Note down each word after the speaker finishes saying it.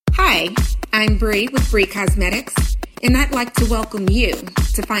Hi, I'm Bree with Bree Cosmetics, and I'd like to welcome you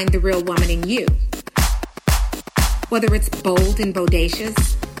to find the real woman in you. Whether it's bold and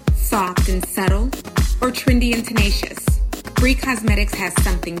bodacious, soft and subtle, or trendy and tenacious, Bree Cosmetics has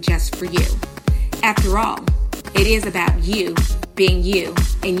something just for you. After all, it is about you being you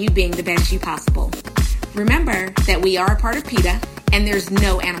and you being the best you possible. Remember that we are a part of PETA and there's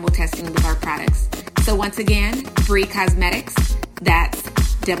no animal testing with our products. So once again, Bree Cosmetics, that's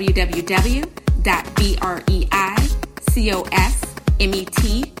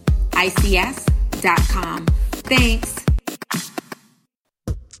www.breecosmetics.com. Thanks.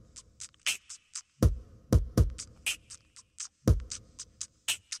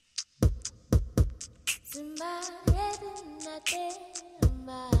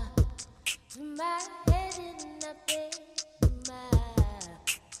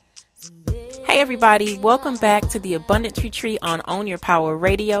 Hey everybody, welcome back to the Abundance Retreat on Own Your Power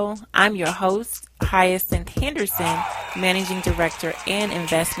Radio. I'm your host, Hyacinth Henderson, Managing Director and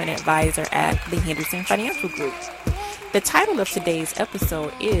Investment Advisor at the Henderson Financial Group. The title of today's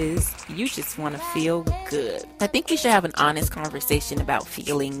episode is You Just Want to Feel Good. I think we should have an honest conversation about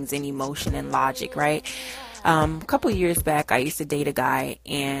feelings and emotion and logic, right? A couple years back, I used to date a guy,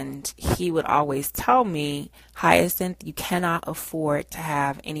 and he would always tell me, Hyacinth, you cannot afford to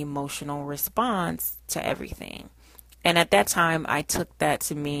have an emotional response to everything. And at that time, I took that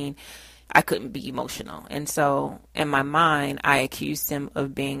to mean I couldn't be emotional. And so in my mind, I accused him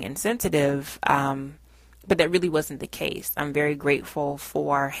of being insensitive, but that really wasn't the case. I'm very grateful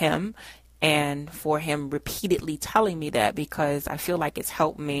for him and for him repeatedly telling me that, because I feel like it's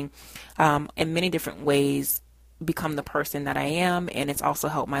helped me in many different ways become the person that I am. And it's also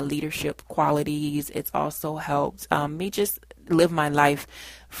helped my leadership qualities. It's also helped me just live my life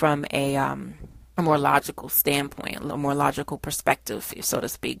from a more logical standpoint, a more logical perspective, so to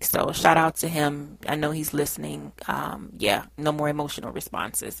speak. So shout out to him. I know he's listening. No more emotional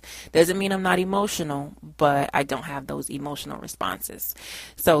responses. Doesn't mean I'm not emotional, but I don't have those emotional responses.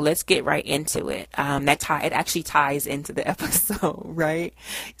 So let's get right into it. It actually ties into the episode, right?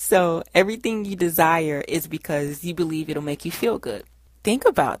 So everything you desire is because you believe it'll make you feel good. Think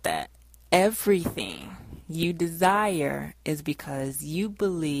about that. Everything you desire is because you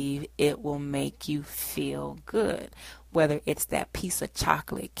believe it will make you feel good. Whether it's that piece of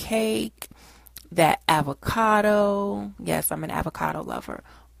chocolate cake, that avocado, yes, I'm an avocado lover,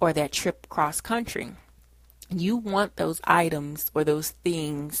 or that trip cross country. You want those items or those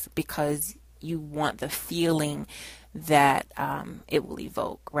things because you want the feeling that it will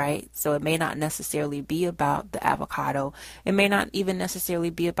evoke, right? So it may not necessarily be about the avocado. It may not even necessarily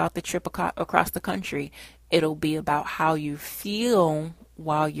be about the trip across the country. It'll be about how you feel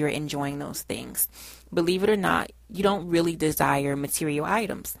while you're enjoying those things. Believe it or not, you don't really desire material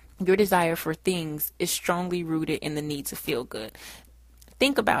items. Your desire for things is strongly rooted in the need to feel good.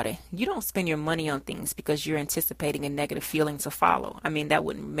 Think about it. You don't spend your money on things because you're anticipating a negative feeling to follow. I mean, that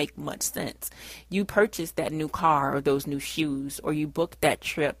wouldn't make much sense. You purchased that new car or those new shoes, or you booked that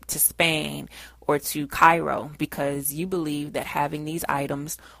trip to Spain or to Cairo because you believe that having these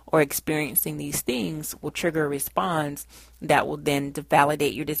items or experiencing these things will trigger a response that will then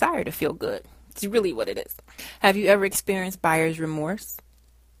validate your desire to feel good. It's really what it is. Have you ever experienced buyer's remorse?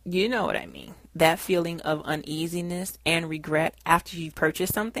 You know what I mean. That feeling of uneasiness and regret after you purchase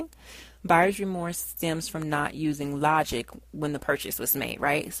something. Buyer's remorse stems from not using logic when the purchase was made,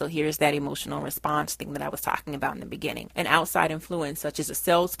 right? So here's that emotional response thing that I was talking about in the beginning. An outside influence, such as a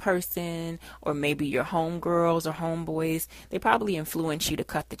salesperson or maybe your homegirls or homeboys, they probably influence you to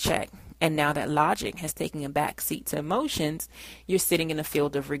cut the check. And now that logic has taken a back seat to emotions, you're sitting in a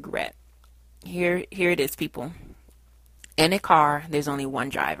field of regret. Here it is, people. In a car, there's only one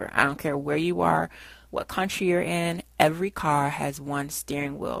driver. I don't care where you are, what country you're in. Every car has one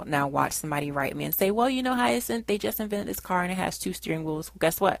steering wheel. Now watch somebody write me and say, well, you know, Hyacinth, they just invented this car and it has two steering wheels. Well,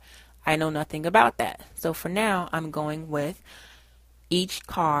 guess what? I know nothing about that. So for now, I'm going with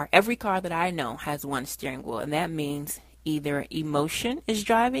every car that I know has one steering wheel. And that means either emotion is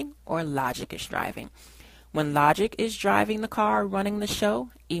driving or logic is driving. When logic is driving the car, running the show,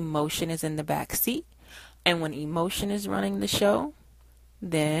 emotion is in the back seat. And when emotion is running the show,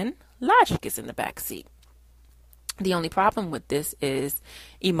 then logic is in the back seat. The only problem with this is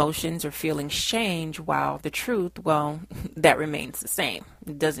emotions or feelings change while the truth, well, that remains the same.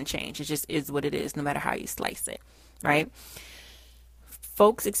 It doesn't change. It just is what it is, no matter how you slice it, right?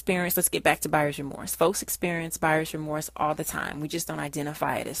 Let's get back to buyer's remorse. Folks experience buyer's remorse all the time. We just don't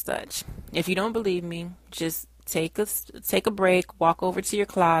identify it as such. If you don't believe me, just take a break, walk over to your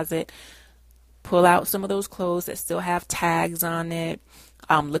closet, pull out some of those clothes that still have tags on it,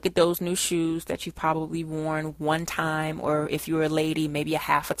 Look at those new shoes that you've probably worn one time, or if you're a lady, maybe a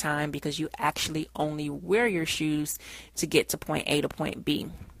half a time, because you actually only wear your shoes to get to point A to point B.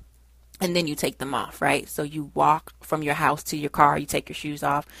 And then you take them off, right? So you walk from your house to your car, you take your shoes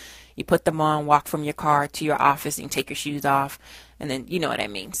off, you put them on, walk from your car to your office and take your shoes off. And then, you know what I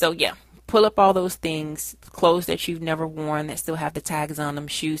mean? So yeah, pull up all those things, clothes that you've never worn that still have the tags on them,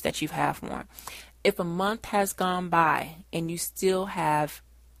 shoes that you have worn. If a month has gone by and you still have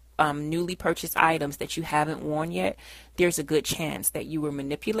newly purchased items that you haven't worn yet, there's a good chance that you were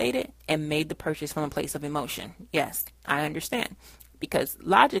manipulated and made the purchase from a place of emotion. Yes, I understand. Because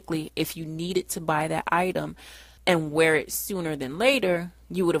logically, if you needed to buy that item and wear it sooner than later,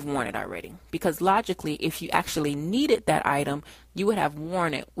 you would have worn it already. Because logically, if you actually needed that item, you would have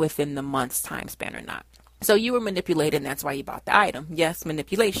worn it within the month's time span or not. So you were manipulated, and that's why you bought the item. Yes,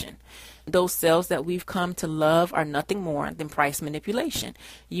 manipulation. Those sales that we've come to love are nothing more than price manipulation.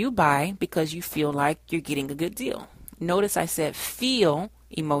 You buy because you feel like you're getting a good deal. Notice I said feel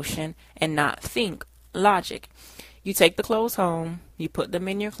emotion and not think logic. You take the clothes home, you put them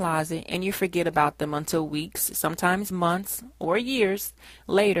in your closet, and you forget about them until weeks, sometimes months or years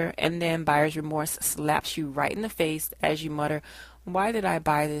later, and then buyer's remorse slaps you right in the face as you mutter, "Why did I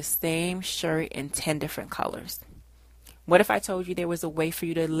buy this same shirt in 10 different colors?" What if I told you there was a way for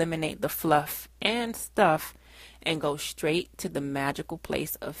you to eliminate the fluff and stuff and go straight to the magical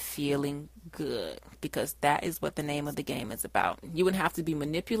place of feeling good? Because that is what the name of the game is about. You wouldn't have to be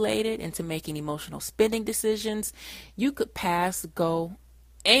manipulated into making emotional spending decisions. You could pass, go,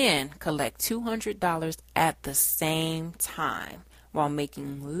 and collect $200 at the same time while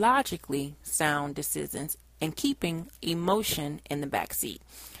making logically sound decisions and keeping emotion in the back seat.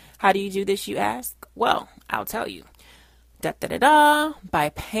 How do you do this, you ask? Well, I'll tell you.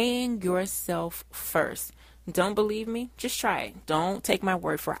 By paying yourself first. Don't believe me? Just try it. Don't take my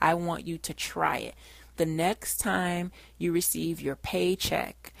word for it. I want you to try it. The next time you receive your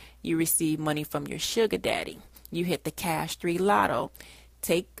paycheck, you receive money from your sugar daddy, you hit the Cash 3 Lotto,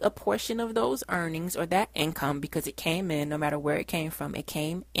 take a portion of those earnings or that income, because it came in, no matter where it came from, it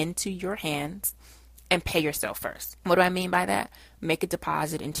came into your hands, and pay yourself first. What do I mean by that? Make a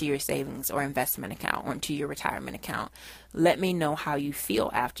deposit into your savings or investment account or into your retirement account. Let me know how you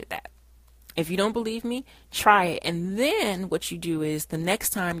feel after that. If you don't believe me, try it. And then what you do is the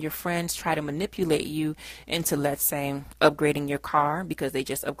next time your friends try to manipulate you into, let's say, upgrading your car because they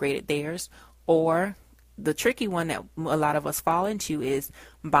just upgraded theirs, or the tricky one that a lot of us fall into is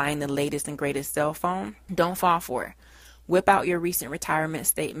buying the latest and greatest cell phone, don't fall for it. Whip out your recent retirement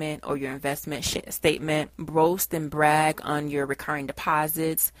statement or your investment statement, boast and brag on your recurring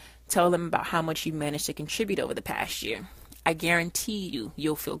deposits, tell them about how much you managed to contribute over the past year. I guarantee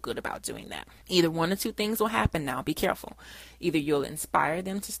you'll feel good about doing that. Either one or two things will happen now. Be careful. Either you'll inspire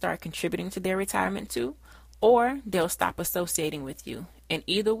them to start contributing to their retirement too, or they'll stop associating with you. And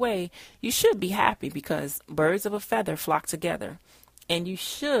either way, you should be happy because birds of a feather flock together. And you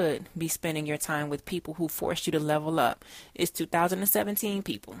should be spending your time with people who forced you to level up. It's 2017,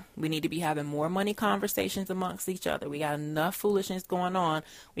 people. We need to be having more money conversations amongst each other. We got enough foolishness going on.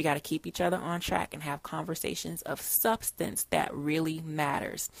 We got to keep each other on track and have conversations of substance that really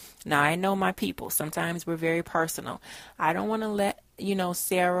matters. Now, I know my people. Sometimes we're very personal. I don't want to let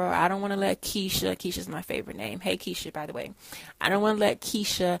Sarah, I don't want to let Keisha's my favorite name. Hey, Keisha, by the way. I don't want to let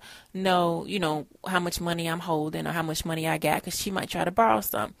Keisha know, how much money I'm holding or how much money I got, because she might try to borrow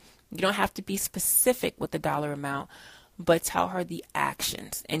some. You don't have to be specific with the dollar amount, but tell her the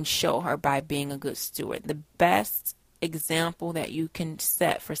actions and show her by being a good steward. The best example that you can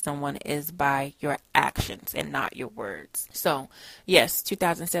set for someone is by your actions and not your words. So yes,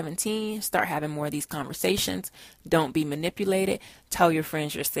 2017, start having more of these conversations. Don't be manipulated. Tell your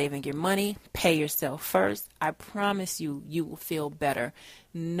friends you're saving your money. Pay yourself first. I promise you will feel better.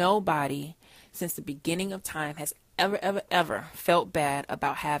 Nobody since the beginning of time has ever felt bad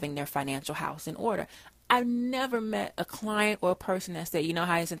about having their financial house in order. I've never met a client or a person that said,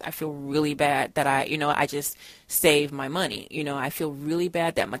 Hyacinth, I feel really bad that I just saved my money. I feel really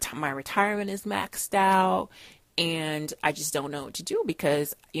bad that my retirement is maxed out and I just don't know what to do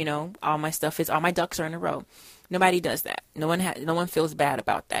because, all my ducks are in a row. Nobody does that. No one feels bad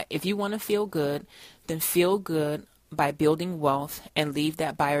about that. If you want to feel good, then feel good by building wealth and leave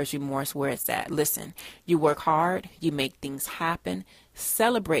that buyer's remorse where it's at. Listen, you work hard, you make things happen,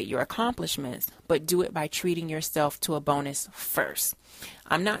 celebrate your accomplishments, but do it by treating yourself to a bonus first.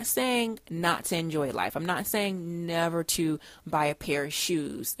 I'm not saying not to enjoy life. I'm not saying never to buy a pair of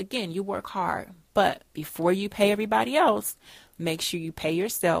shoes. Again, you work hard, but before you pay everybody else, make sure you pay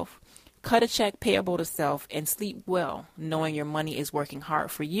yourself. Cut a check payable to self and sleep well, knowing your money is working hard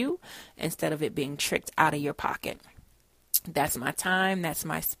for you instead of it being tricked out of your pocket. That's my time. That's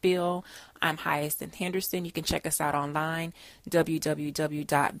my spiel. I'm Hyacinth Henderson. You can check us out online,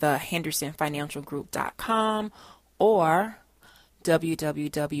 www.thehendersonfinancialgroup.com or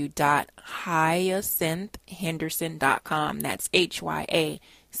www.hyacinthhenderson.com. That's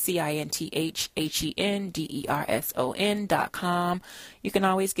HYACINTHHENDERSON.com. You can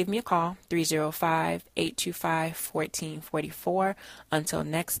always give me a call, 305-825-1444. Until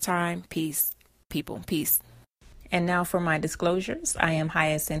next time, peace, people, peace. And now for my disclosures. I am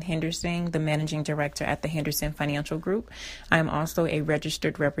Hyacinth Henderson, the Managing Director at the Henderson Financial Group. I am also a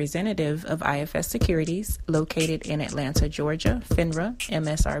registered representative of IFS Securities, located in Atlanta, Georgia, FINRA,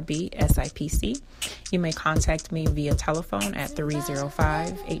 MSRB, SIPC. You may contact me via telephone at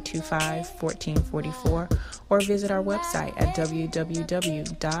 305-825-1444 or visit our website at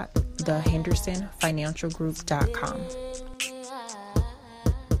www.thehendersonfinancialgroup.com.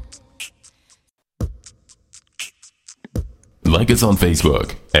 Like us on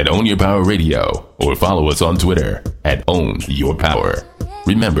Facebook at Own Your Power Radio or follow us on Twitter at Own Your Power.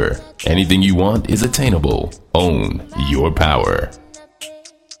 Remember, anything you want is attainable. Own your power.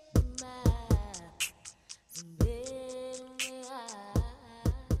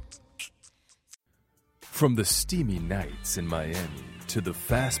 From the steamy nights in Miami to the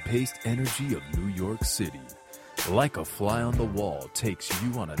fast-paced energy of New York City, Like a Fly on the Wall takes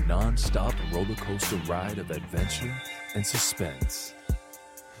you on a non-stop roller coaster ride of adventure and suspense.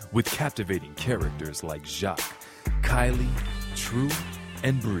 With captivating characters like Jacques, Kylie, True,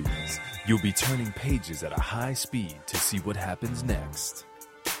 and Breeze, you'll be turning pages at a high speed to see what happens next.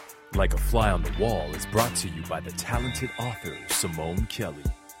 Like a Fly on the Wall is brought to you by the talented author Simone Kelly.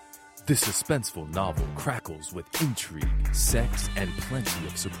 This suspenseful novel crackles with intrigue, sex, and plenty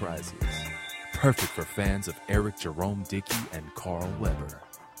of surprises. Perfect for fans of Eric Jerome Dickey and Carl Weber.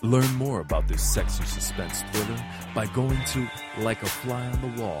 Learn more about this sexy suspense thriller by going to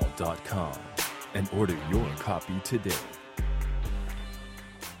likeaflyonthewall.com and order your copy today.